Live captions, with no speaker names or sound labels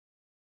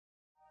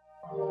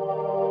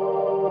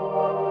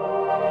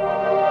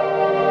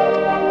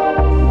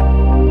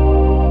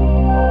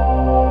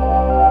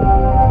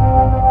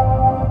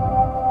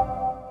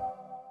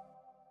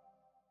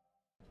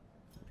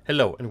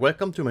Hello and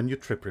welcome to my new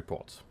trip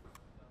report.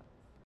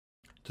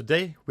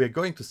 Today we are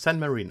going to San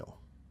Marino.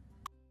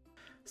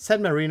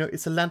 San Marino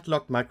is a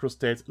landlocked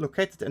microstate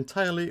located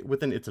entirely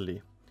within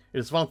Italy. It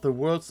is one of the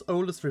world's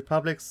oldest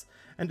republics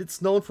and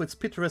it's known for its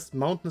picturesque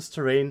mountainous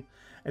terrain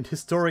and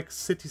historic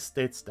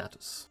city-state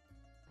status.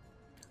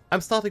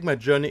 I'm starting my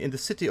journey in the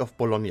city of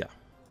Bologna.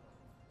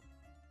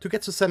 To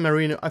get to San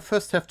Marino I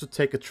first have to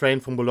take a train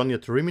from Bologna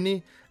to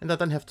Rimini and I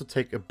then have to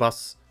take a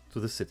bus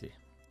to the city.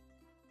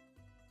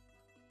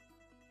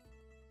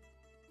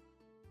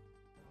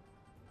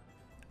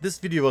 This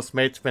video was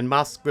made when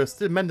masks were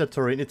still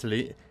mandatory in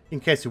Italy, in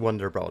case you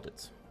wonder about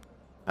it.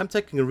 I'm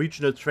taking a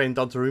regional train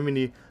down to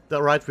Rimini.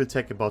 The ride will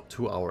take about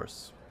 2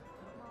 hours.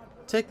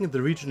 Taking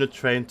the regional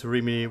train to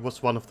Rimini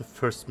was one of the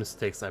first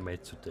mistakes I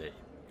made today.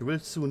 You will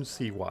soon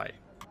see why.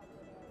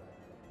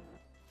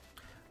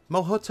 My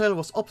hotel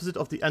was opposite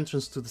of the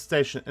entrance to the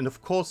station and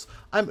of course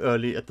I'm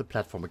early at the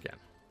platform again.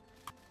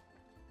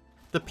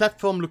 The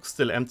platform looks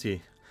still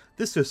empty.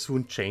 This will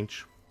soon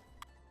change.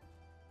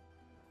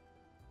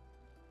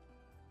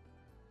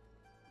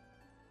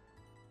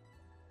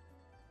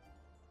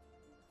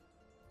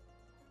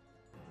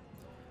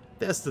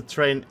 There's the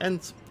train, and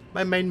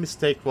my main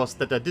mistake was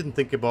that I didn't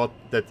think about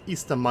that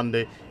Easter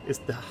Monday is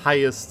the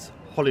highest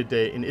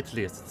holiday in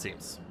Italy as it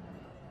seems.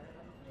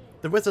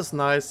 The weather's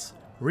nice,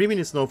 Rimini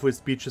is known for its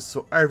beaches,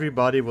 so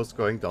everybody was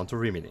going down to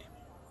Rimini.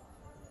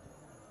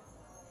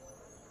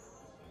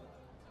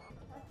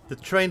 The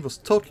train was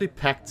totally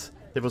packed,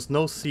 there was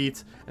no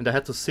seat and I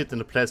had to sit in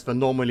a place where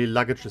normally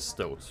luggage is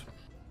stowed.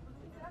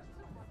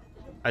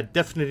 I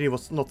definitely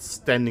was not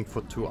standing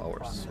for 2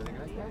 hours.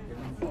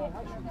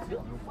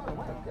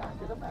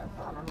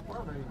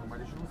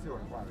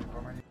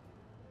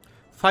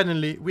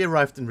 Finally, we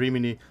arrived in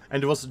Rimini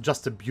and it was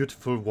just a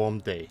beautiful warm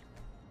day.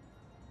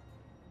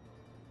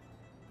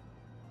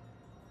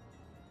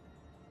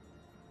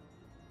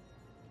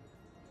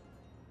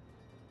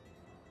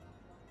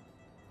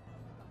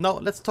 Now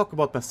let's talk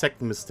about my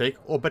second mistake,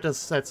 or better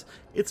said,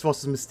 it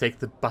was a mistake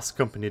the bus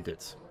company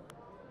did.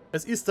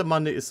 As Easter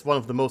Monday is one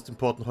of the most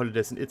important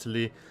holidays in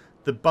Italy,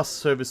 the bus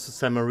service to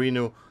San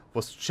Marino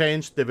was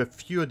changed, there were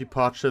fewer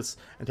departures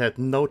and I had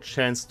no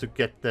chance to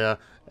get there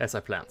as I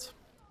planned.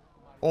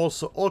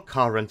 Also, all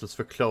car rentals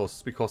were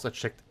closed because I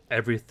checked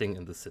everything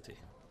in the city.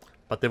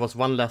 But there was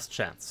one last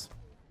chance.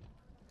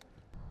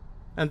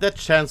 And that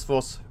chance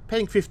was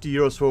paying 50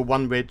 euros for a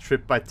one-way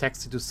trip by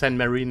taxi to San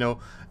Marino,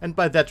 and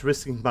by that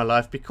risking my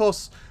life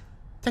because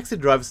taxi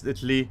drivers in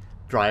Italy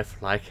drive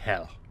like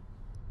hell.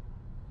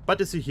 But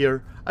as you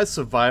hear, I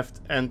survived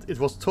and it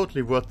was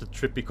totally worth the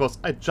trip because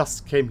I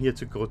just came here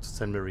to go to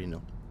San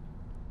Marino.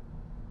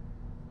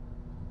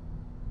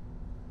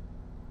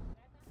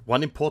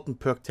 One important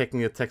perk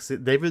taking a taxi,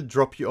 they will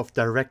drop you off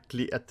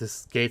directly at the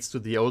gates to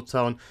the old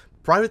town.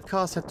 Private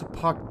cars had to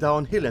park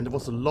downhill and it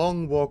was a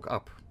long walk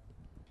up.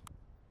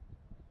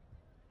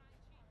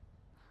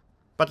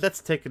 But let's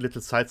take a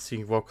little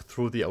sightseeing walk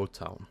through the old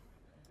town.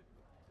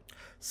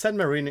 San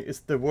Marino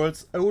is the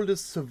world's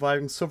oldest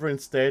surviving sovereign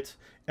state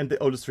and the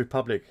oldest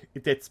republic.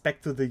 It dates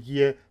back to the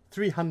year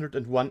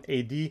 301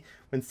 AD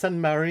when San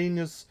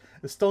Marinus,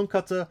 a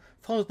stonecutter,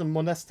 founded a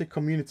monastic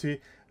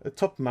community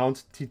atop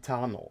Mount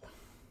Titano.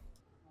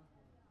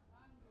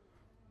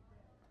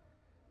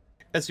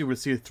 As you will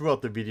see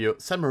throughout the video,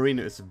 San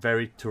Marino is a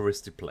very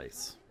touristy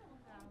place.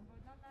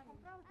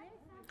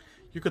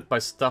 You could buy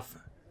stuff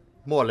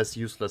more or less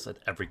useless at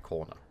every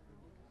corner.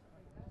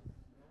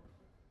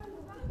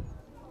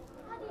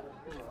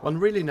 One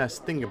really nice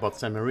thing about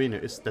San Marino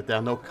is that there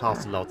are no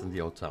cars allowed in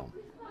the old town.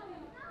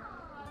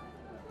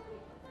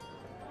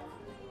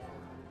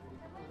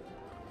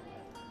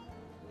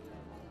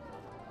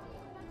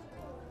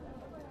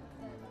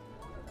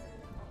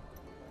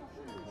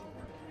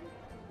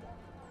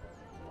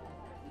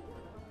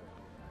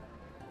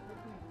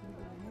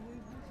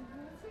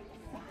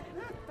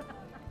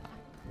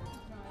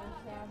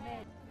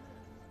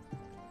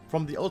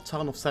 From the old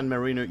town of San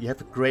Marino you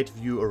have a great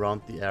view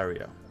around the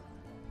area.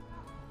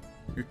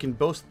 You can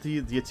both see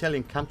the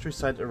Italian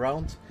countryside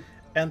around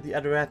and the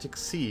Adriatic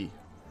Sea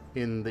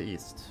in the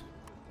east.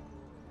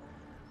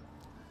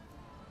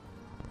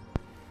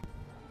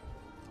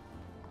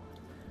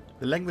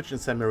 The language in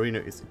San Marino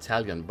is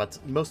Italian, but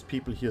most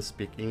people here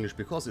speak English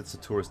because it's a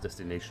tourist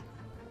destination.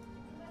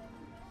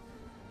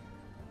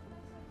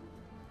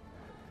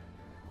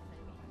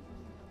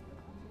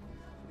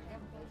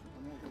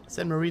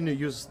 San Marino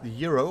uses the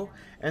euro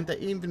and they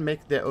even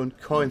make their own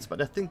coins,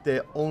 but I think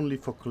they're only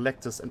for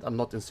collectors and are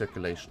not in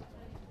circulation.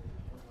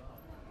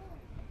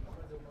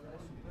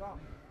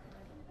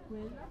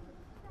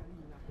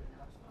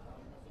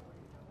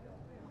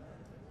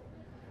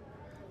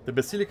 The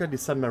Basilica di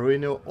San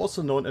Marino,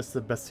 also known as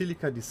the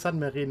Basilica di San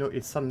Marino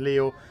e San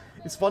Leo,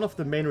 is one of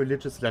the main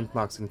religious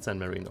landmarks in San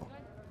Marino.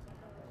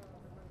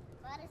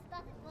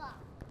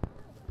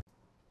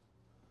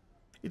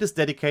 It is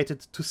dedicated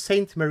to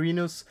Saint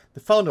Marinus,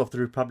 the founder of the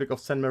Republic of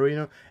San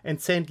Marino,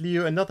 and Saint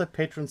Leo, another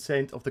patron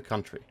saint of the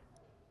country.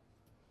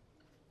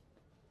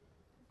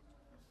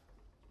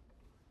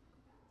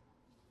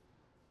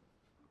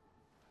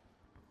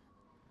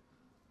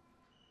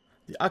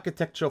 The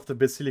architecture of the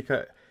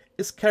basilica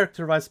is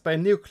characterized by a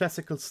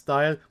neoclassical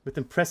style with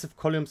impressive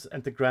columns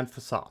and a grand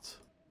facade.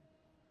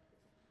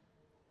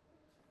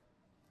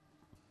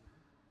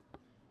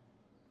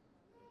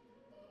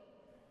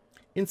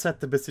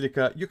 Inside the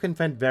basilica you can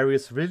find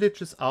various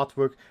religious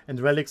artwork and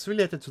relics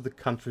related to the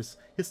country's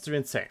history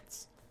and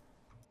saints.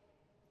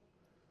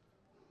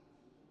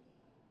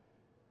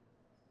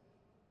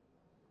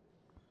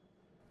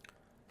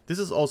 This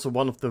is also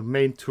one of the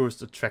main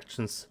tourist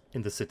attractions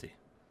in the city.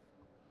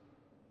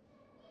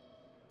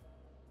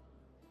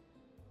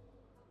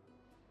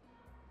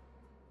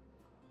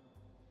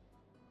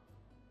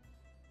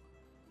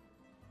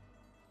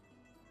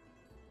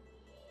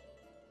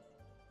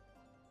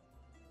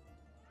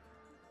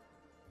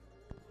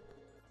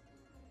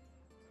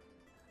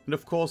 And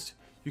of course,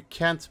 you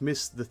can't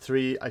miss the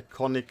three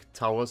iconic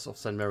towers of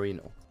San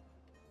Marino.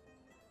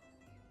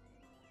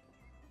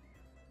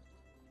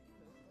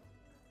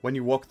 When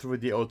you walk through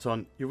the old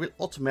town, you will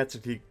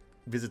automatically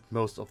visit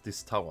most of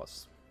these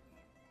towers.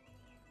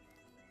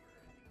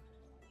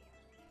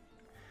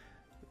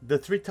 The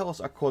three towers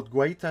are called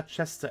Guaita,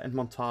 Chester and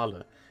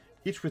Montale,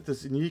 each with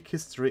its unique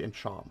history and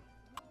charm.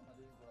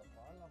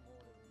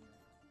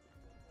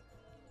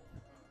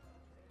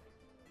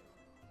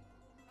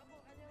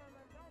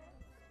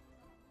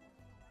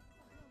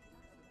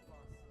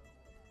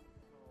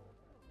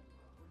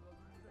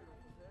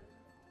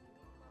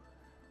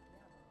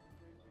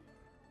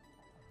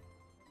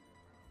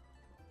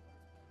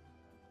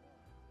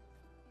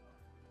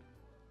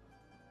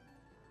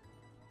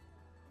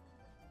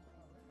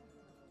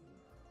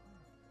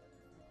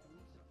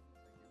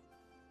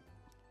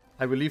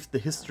 I will leave the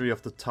history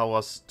of the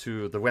towers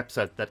to the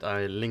website that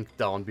I linked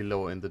down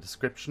below in the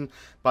description,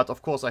 but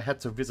of course I had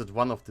to visit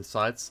one of the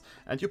sites,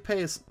 and you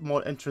pay a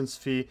small entrance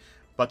fee,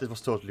 but it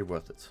was totally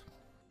worth it.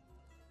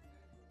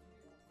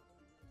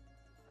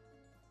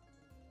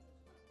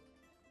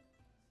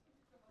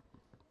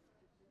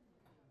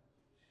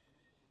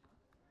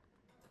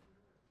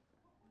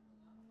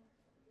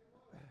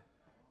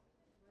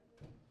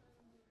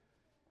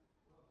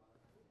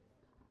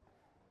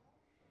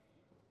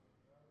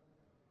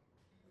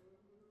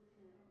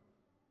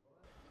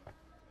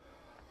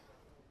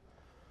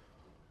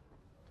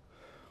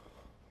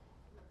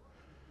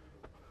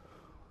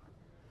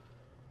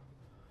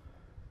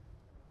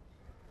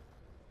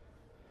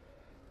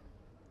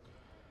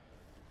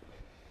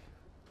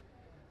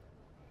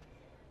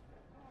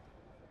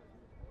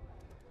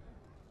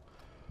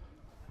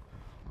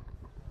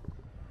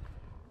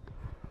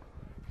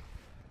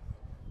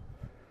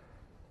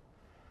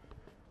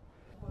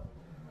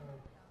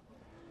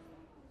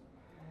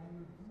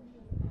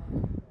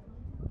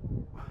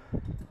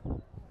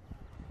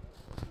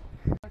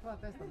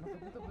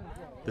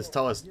 This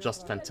tower is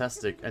just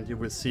fantastic, and you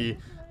will see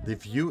the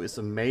view is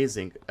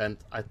amazing, and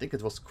I think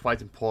it was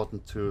quite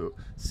important to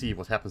see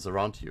what happens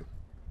around you.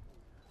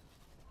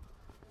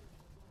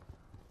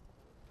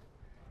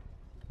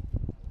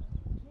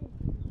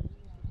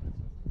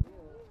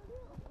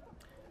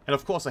 And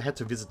of course I had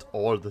to visit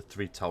all the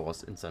three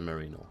towers in San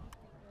Marino.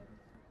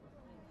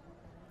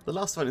 The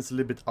last one is a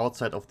little bit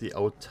outside of the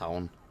old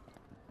town.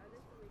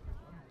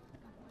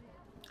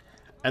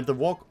 And the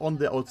walk on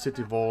the old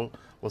city wall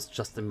was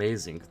just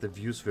amazing. The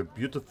views were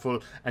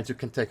beautiful and you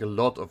can take a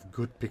lot of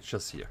good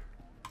pictures here.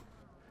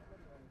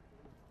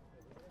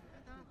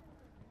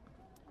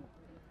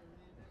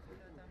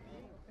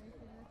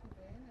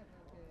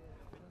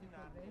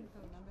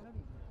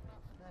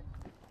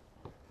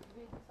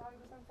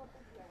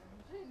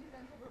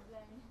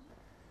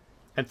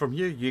 And from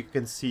here you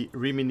can see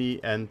Rimini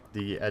and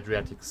the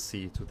Adriatic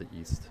Sea to the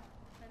east.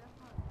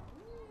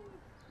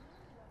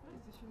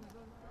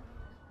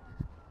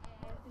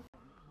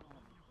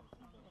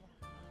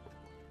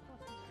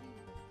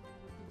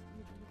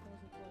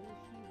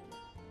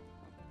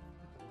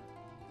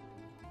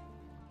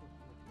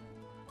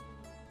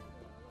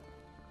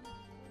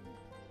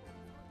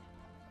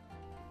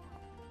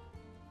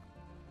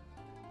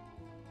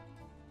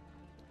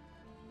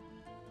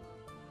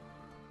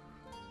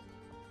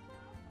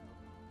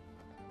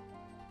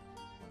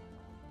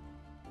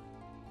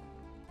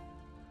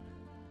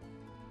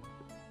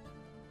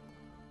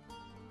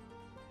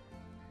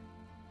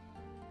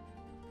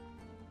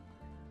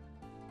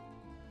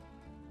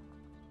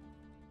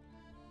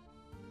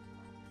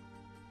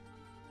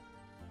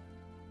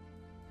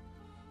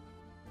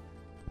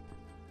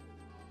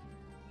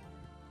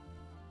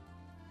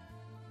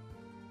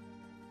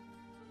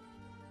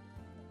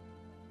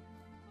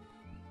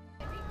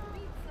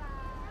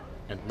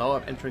 And now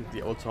I'm entering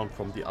the old town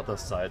from the other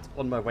side,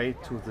 on my way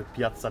to the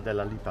Piazza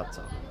della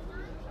Libertà.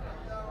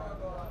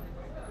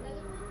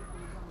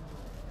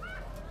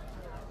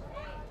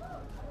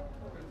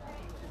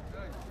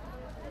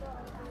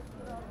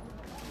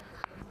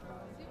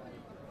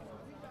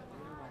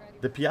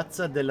 The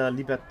Piazza della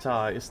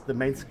Libertà is the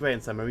main square in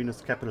San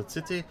Marino's capital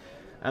city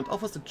and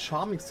offers a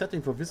charming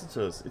setting for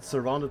visitors. It's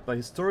surrounded by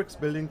historic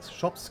buildings,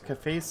 shops,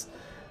 cafes,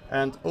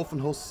 and often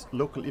hosts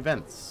local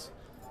events.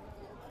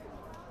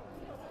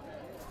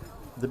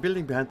 The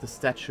building behind the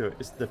statue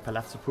is the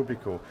Palazzo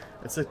Pubblico,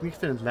 a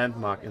significant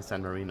landmark in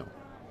San Marino.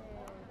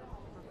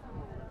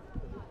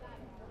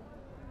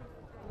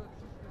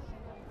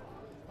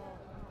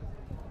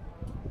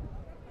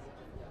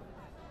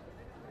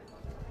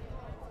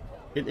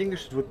 In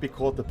English it would be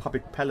called the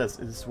Public Palace.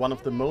 It is one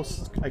of the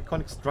most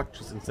iconic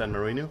structures in San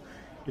Marino.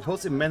 It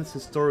holds immense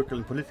historical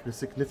and political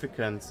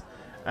significance,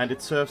 and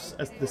it serves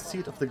as the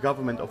seat of the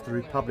government of the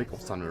Republic of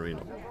San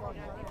Marino.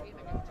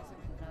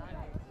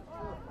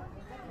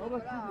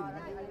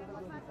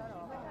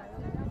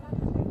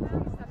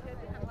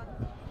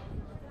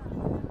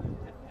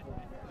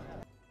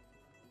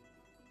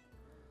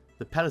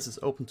 The palace is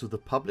open to the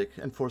public,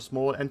 and for a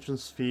small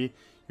entrance fee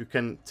you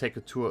can take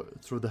a tour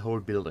through the whole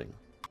building.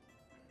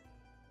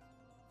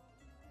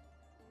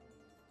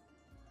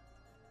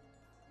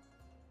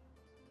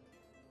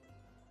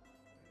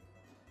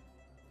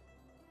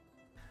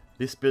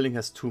 This building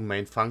has two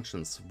main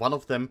functions. One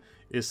of them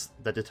is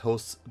that it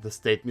hosts the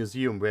State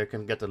Museum, where you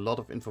can get a lot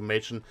of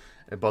information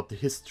about the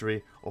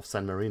history of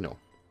San Marino.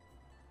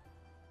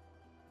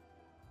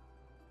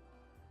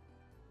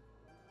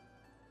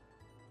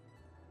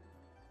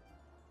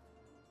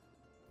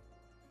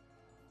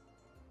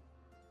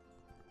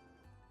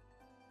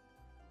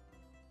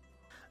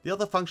 The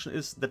other function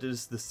is that it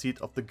is the seat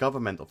of the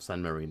government of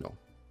San Marino.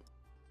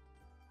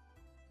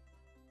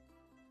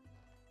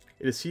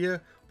 It is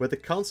here where the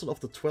Council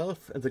of the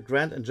 12 and the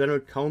Grand and General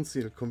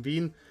Council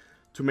convene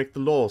to make the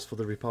laws for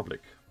the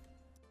Republic.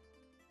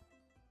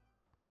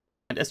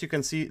 And as you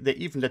can see, they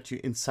even let you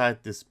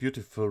inside this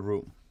beautiful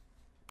room.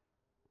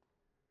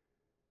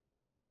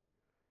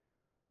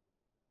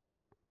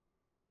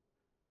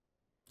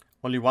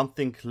 Only one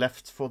thing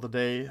left for the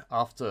day.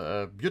 After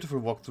a beautiful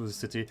walk through the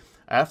city,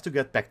 I have to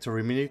get back to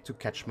Rimini to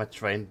catch my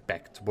train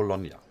back to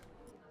Bologna.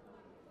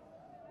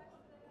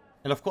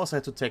 And of course I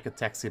had to take a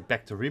taxi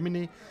back to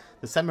Rimini.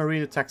 The San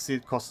Marino taxi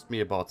cost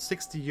me about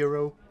 60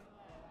 euro.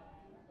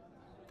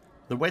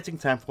 The waiting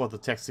time for the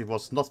taxi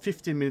was not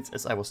 15 minutes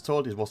as I was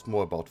told, it was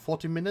more about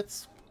 40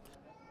 minutes.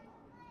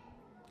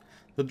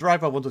 The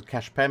driver wanted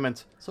cash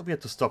payment, so we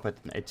had to stop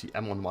at an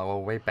ATM on our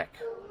way back.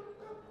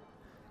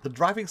 The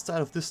driving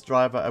style of this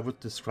driver I would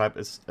describe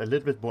as a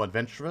little bit more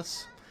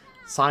adventurous.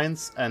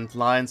 Signs and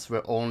lines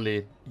were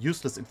only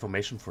useless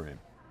information for him.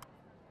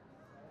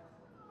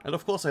 And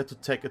of course I had to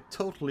take a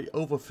totally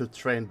overfilled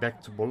train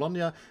back to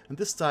Bologna, and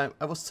this time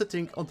I was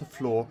sitting on the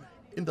floor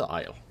in the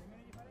aisle.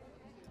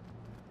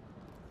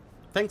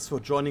 Thanks for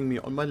joining me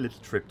on my little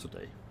trip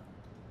today.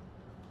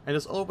 And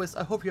as always,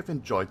 I hope you have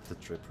enjoyed the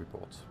trip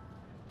report.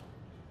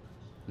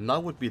 Now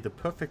would be the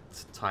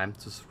perfect time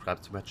to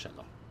subscribe to my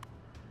channel.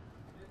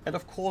 And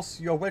of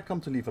course, you're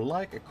welcome to leave a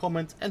like, a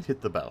comment and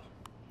hit the bell.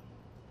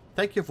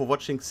 Thank you for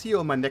watching, see you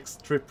on my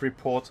next trip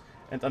report,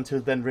 and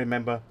until then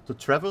remember, to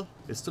travel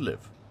is to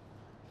live.